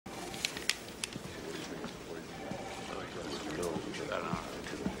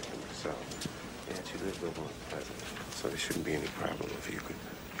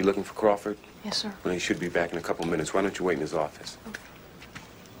You looking for Crawford? Yes, sir. Well, he should be back in a couple minutes. Why don't you wait in his office? Okay.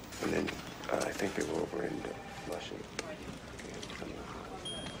 And then, I think they were over in Flushing.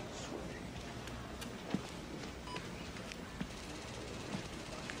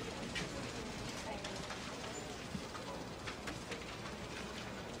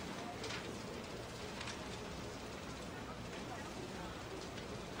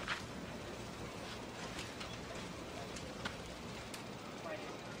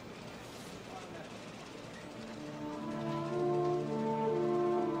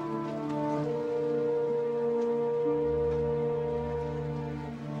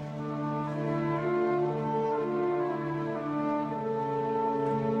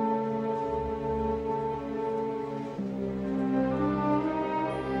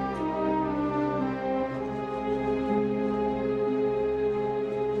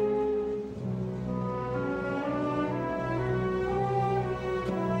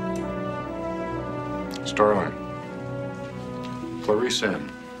 Starling. Clarice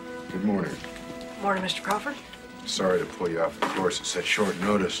in. Good morning. Morning, Mr. Crawford. Sorry to pull you off the course at such short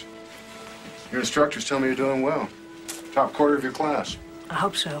notice. Your instructors tell me you're doing well. Top quarter of your class. I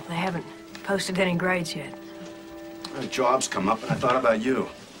hope so. They haven't posted any grades yet. A job's come up, and I thought about you.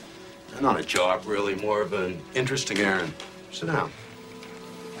 Not a job, really, more of an interesting errand. Sit down.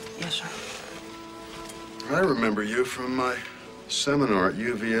 Yes, sir. I remember you from my seminar at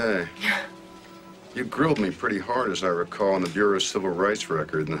UVA. You grilled me pretty hard, as I recall, on the Bureau of Civil Rights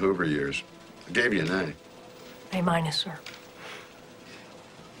record in the Hoover years. I gave you an A. A-, sir.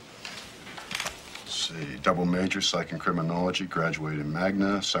 Let's see, double major, psych and criminology, graduated in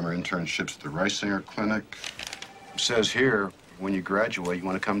Magna, summer internships at the Reisinger Clinic. It says here, when you graduate, you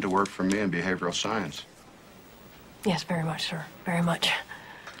want to come to work for me in behavioral science. Yes, very much, sir. Very much.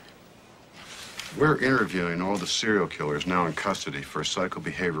 We're interviewing all the serial killers now in custody for a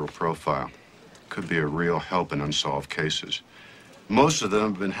psychobehavioral profile. Could be a real help in unsolved cases. Most of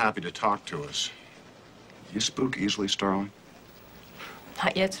them have been happy to talk to us. You spook easily, Starling?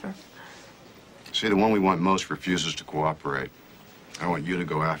 Not yet, sir. See, the one we want most refuses to cooperate. I want you to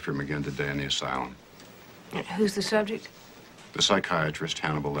go after him again today in the asylum. Who's the subject? The psychiatrist,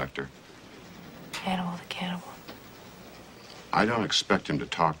 Hannibal Lecter. Hannibal the cannibal. I don't expect him to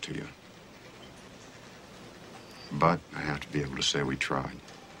talk to you. But I have to be able to say we tried.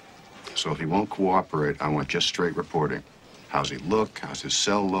 So if he won't cooperate, I want just straight reporting. How's he look? How's his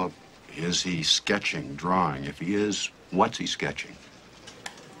cell look? Is he sketching, drawing? If he is, what's he sketching?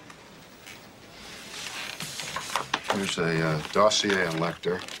 Here's a dossier on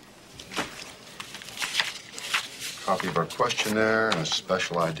Lecter. Copy of our questionnaire and a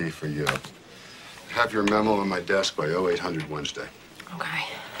special ID for you. Have your memo on my desk by 0800 Wednesday. Okay.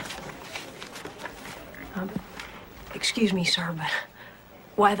 Excuse me, sir, but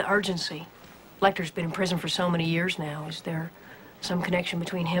why the urgency? Lecter's been in prison for so many years now. Is there some connection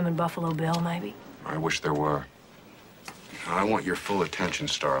between him and Buffalo Bill, maybe? I wish there were. I want your full attention,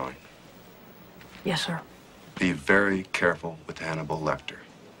 Starling. Yes, sir. Be very careful with Hannibal Lecter.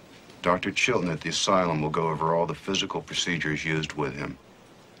 Dr. Chilton at the asylum will go over all the physical procedures used with him.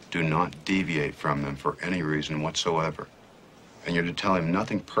 Do not deviate from them for any reason whatsoever. And you're to tell him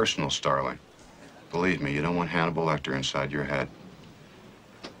nothing personal, Starling. Believe me, you don't want Hannibal Lecter inside your head.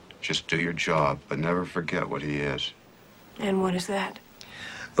 Just do your job, but never forget what he is. And what is that?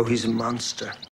 Oh, he's a monster.